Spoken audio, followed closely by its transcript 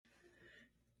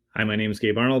Hi, my name is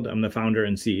Gabe Arnold. I'm the founder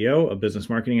and CEO of Business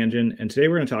Marketing Engine, and today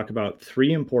we're going to talk about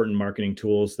 3 important marketing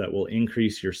tools that will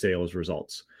increase your sales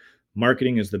results.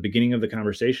 Marketing is the beginning of the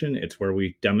conversation. It's where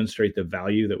we demonstrate the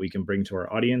value that we can bring to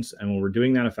our audience, and when we're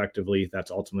doing that effectively, that's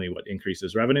ultimately what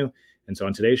increases revenue. And so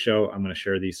on today's show, I'm going to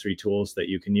share these 3 tools that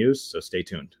you can use, so stay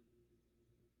tuned.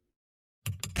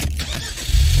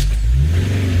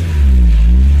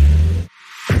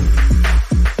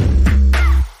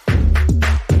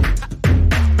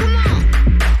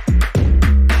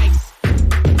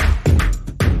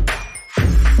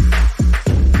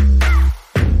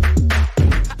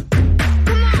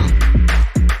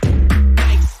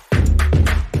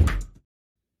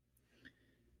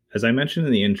 As I mentioned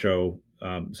in the intro,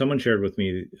 someone shared with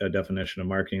me a definition of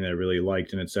marketing that I really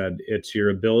liked, and it said it's your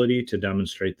ability to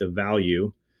demonstrate the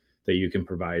value that you can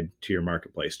provide to your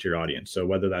marketplace, to your audience. So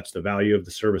whether that's the value of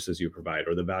the services you provide,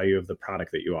 or the value of the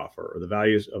product that you offer, or the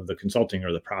values of the consulting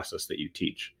or the process that you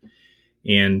teach.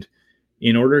 And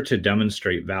in order to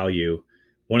demonstrate value,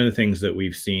 one of the things that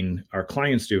we've seen our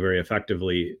clients do very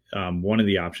effectively, one of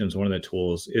the options, one of the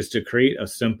tools is to create a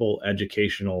simple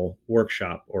educational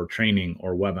workshop or training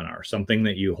or webinar, something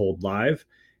that you hold live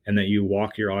and that you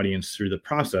walk your audience through the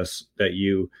process that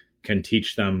you can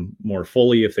teach them more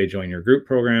fully if they join your group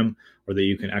program, or that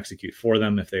you can execute for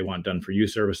them if they want done for you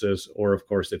services. Or of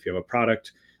course, if you have a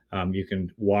product, you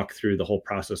can walk through the whole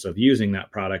process of using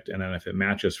that product. And then if it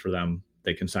matches for them,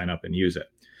 they can sign up and use it.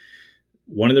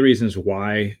 One of the reasons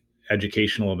why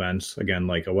educational events, again,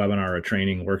 like a webinar, a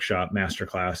training, workshop,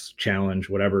 masterclass, challenge,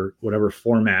 whatever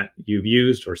format you've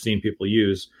used or seen people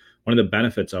use, one of the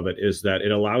benefits of it is that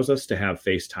it allows us to have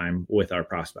face time with our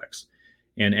prospects.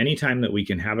 And anytime that we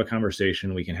can have a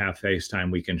conversation, we can have face time,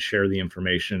 we can share the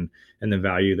information and the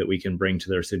value that we can bring to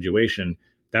their situation,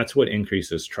 that's what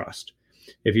increases trust.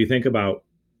 If you think about,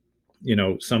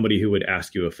 somebody who would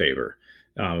ask you a favor,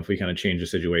 if we kind of change the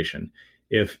situation,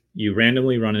 if you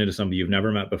randomly run into somebody you've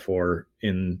never met before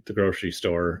in the grocery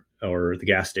store or the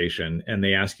gas station, and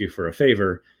they ask you for a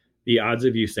favor, the odds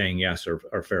of you saying yes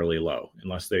are fairly low,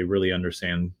 unless they really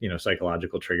understand,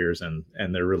 psychological triggers and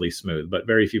they're really smooth. But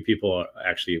very few people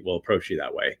actually will approach you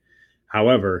that way.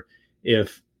 However,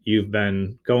 if you've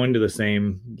been going to let's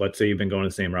say you've been going to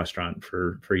the same restaurant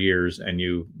for years, and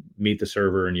you meet the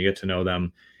server and you get to know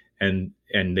them, and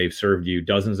they've served you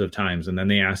dozens of times, and then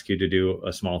they ask you to do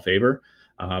a small favor,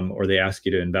 or they ask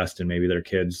you to invest in maybe their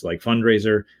kids' like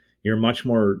fundraiser, you're much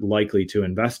more likely to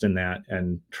invest in that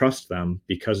and trust them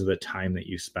because of the time that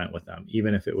you spent with them,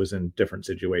 even if it was in different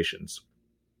situations.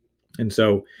 And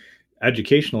so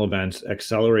educational events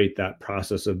accelerate that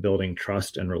process of building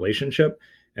trust and relationship.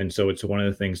 And so it's one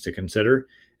of the things to consider.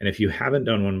 And if you haven't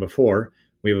done one before,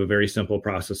 we have a very simple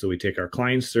process that we take our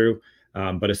clients through.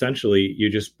 But essentially, you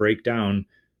just break down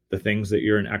the things that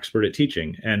you're an expert at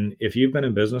teaching. And if you've been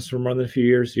in business for more than a few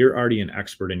years, you're already an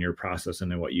expert in your process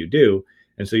and in what you do.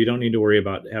 And so you don't need to worry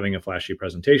about having a flashy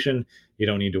presentation. You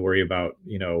don't need to worry about,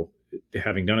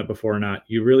 having done it before or not.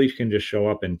 You really can just show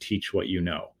up and teach what you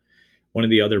know. One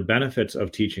of the other benefits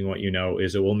of teaching what you know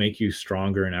is it will make you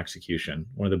stronger in execution.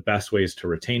 One of the best ways to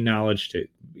retain knowledge, to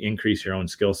increase your own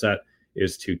skill set,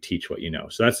 is to teach what you know.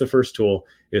 So that's the first tool,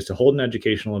 is to hold an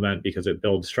educational event, because it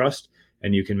builds trust,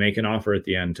 and you can make an offer at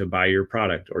the end to buy your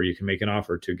product, or you can make an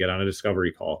offer to get on a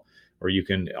discovery call, or you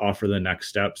can offer the next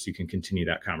steps. You can continue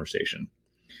that conversation.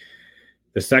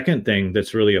 The second thing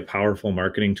that's really a powerful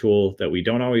marketing tool that we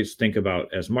don't always think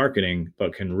about as marketing,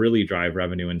 but can really drive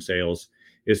revenue and sales,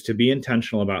 is to be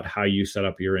intentional about how you set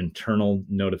up your internal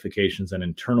notifications and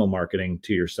internal marketing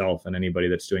to yourself and anybody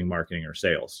that's doing marketing or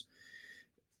sales.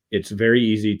 It's very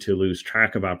easy to lose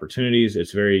track of opportunities.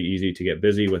 It's very easy to get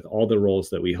busy with all the roles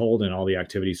that we hold and all the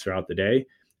activities throughout the day.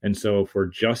 And so if we're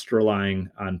just relying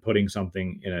on putting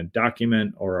something in a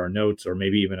document or our notes, or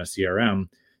maybe even a CRM,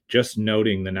 just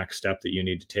noting the next step that you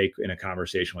need to take in a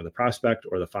conversation with a prospect,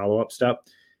 or the follow-up step,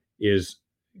 is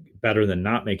better than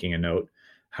not making a note.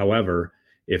 However,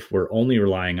 if we're only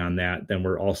relying on that, then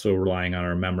we're also relying on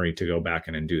our memory to go back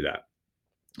in and do that.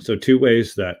 So 2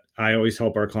 ways that I always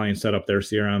help our clients set up their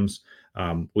CRMs.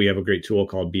 We have a great tool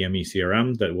called BME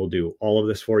CRM that will do all of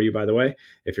this for you, by the way.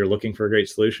 If you're looking for a great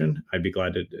solution, I'd be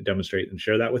glad to demonstrate and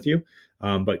share that with you.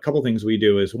 But a couple things we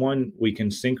do is, one, we can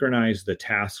synchronize the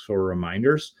tasks or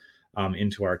reminders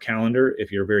into our calendar. If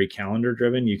you're very calendar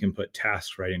driven, you can put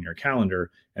tasks right in your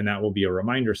calendar, and that will be a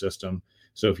reminder system.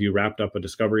 So if you wrapped up a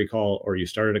discovery call, or you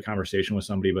started a conversation with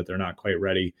somebody, but they're not quite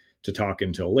ready to talk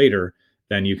until later,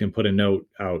 then you can put a note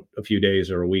out a few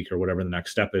days or a week or whatever the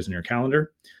next step is in your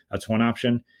calendar. That's one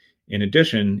option. In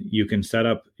addition, you can set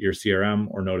up your CRM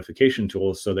or notification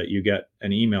tools so that you get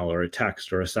an email or a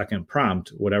text or a second prompt,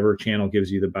 whatever channel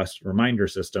gives you the best reminder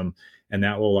system. And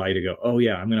that will allow you to go, oh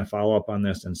yeah, I'm going to follow up on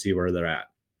this and see where they're at.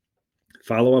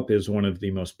 Follow-up is one of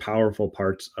the most powerful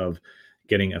parts of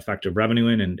getting effective revenue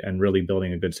in and really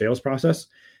building a good sales process.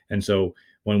 And so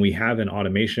when we have an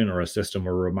automation or a system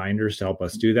or reminders to help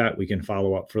us do that, we can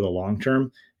follow up for the long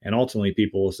term. And ultimately,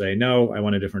 people will say, no, I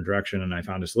went a different direction and I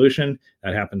found a solution.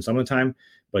 That happens some of the time.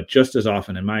 But just as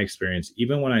often, in my experience,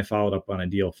 even when I followed up on a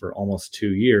deal for almost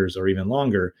 2 years or even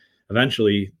longer,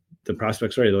 eventually the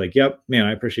prospect's ready. They're like, yep, man,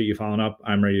 I appreciate you following up.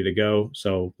 I'm ready to go.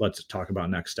 So let's talk about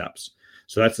next steps.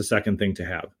 So that's the second thing to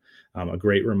have, a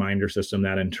great reminder system,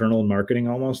 that internal marketing,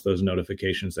 almost those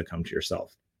notifications that come to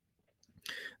yourself.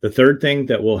 The third thing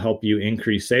that will help you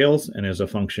increase sales and is a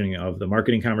function of the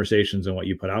marketing conversations and what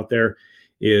you put out there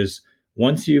is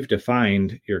once you've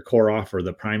defined your core offer,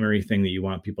 the primary thing that you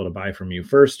want people to buy from you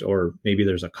first, or maybe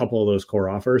there's a couple of those core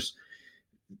offers,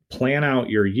 plan out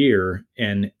your year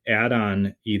and add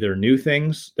on either new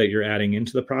things that you're adding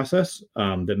into the process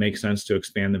that make sense to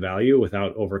expand the value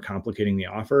without overcomplicating the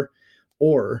offer,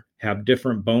 or have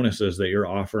different bonuses that you're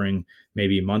offering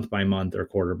maybe month by month or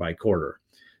quarter by quarter.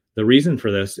 The reason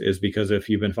for this is because if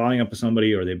you've been following up with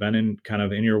somebody or they've been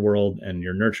in your world and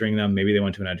you're nurturing them, maybe they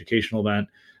went to an educational event,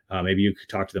 maybe you could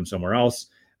talk to them somewhere else,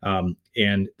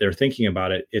 and they're thinking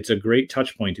about it, it's a great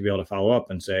touch point to be able to follow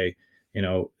up and say,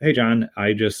 hey, John,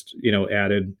 I just,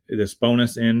 added this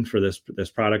bonus in for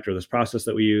this product or this process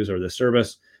that we use or this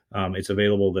service. It's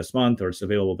available this month or it's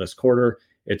available this quarter.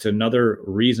 It's another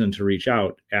reason to reach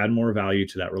out, add more value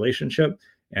to that relationship,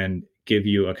 and give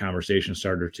you a conversation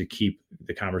starter to keep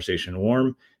the conversation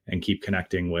warm and keep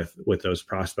connecting with those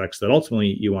prospects that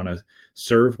ultimately you want to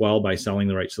serve well by selling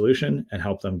the right solution and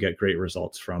help them get great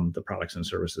results from the products and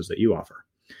services that you offer.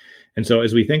 And so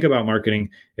as we think about marketing,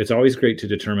 it's always great to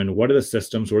determine what are the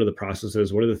systems, what are the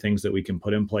processes, what are the things that we can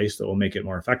put in place that will make it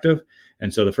more effective.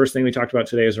 And so the first thing we talked about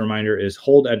today as a reminder is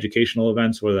hold educational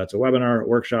events, whether that's a webinar,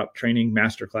 workshop, training,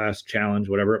 masterclass, challenge,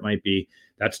 whatever it might be.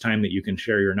 That's time that you can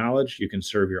share your knowledge, you can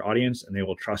serve your audience, and they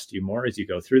will trust you more as you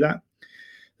go through that.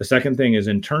 The second thing is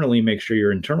internally, make sure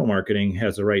your internal marketing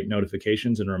has the right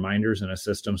notifications and reminders in a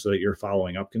system so that you're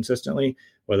following up consistently,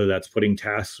 whether that's putting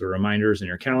tasks or reminders in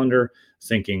your calendar,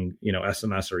 syncing,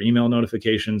 SMS or email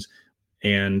notifications.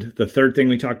 And the third thing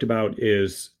we talked about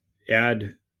is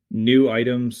add new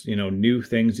items, new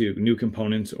things, new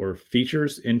components or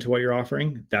features into what you're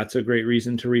offering. That's a great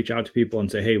reason to reach out to people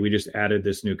and say, hey, we just added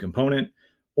this new component.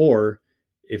 Or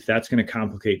if that's going to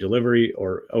complicate delivery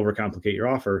or overcomplicate your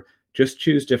offer, just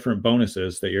choose different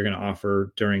bonuses that you're going to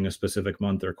offer during a specific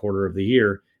month or quarter of the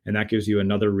year. And that gives you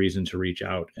another reason to reach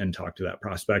out and talk to that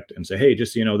prospect and say, hey,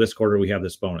 just so this quarter we have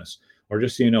this bonus, or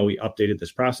just so we updated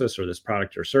this process or this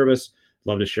product or service.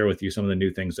 Love to share with you some of the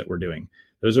new things that we're doing.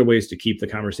 Those are ways to keep the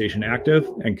conversation active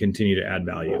and continue to add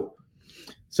value.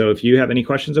 So if you have any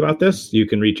questions about this, you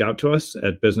can reach out to us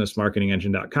at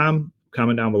businessmarketingengine.com,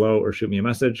 comment down below or shoot me a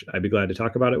message. I'd be glad to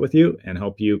talk about it with you and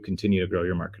help you continue to grow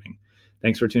your marketing.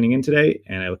 Thanks for tuning in today,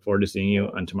 and I look forward to seeing you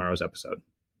on tomorrow's episode.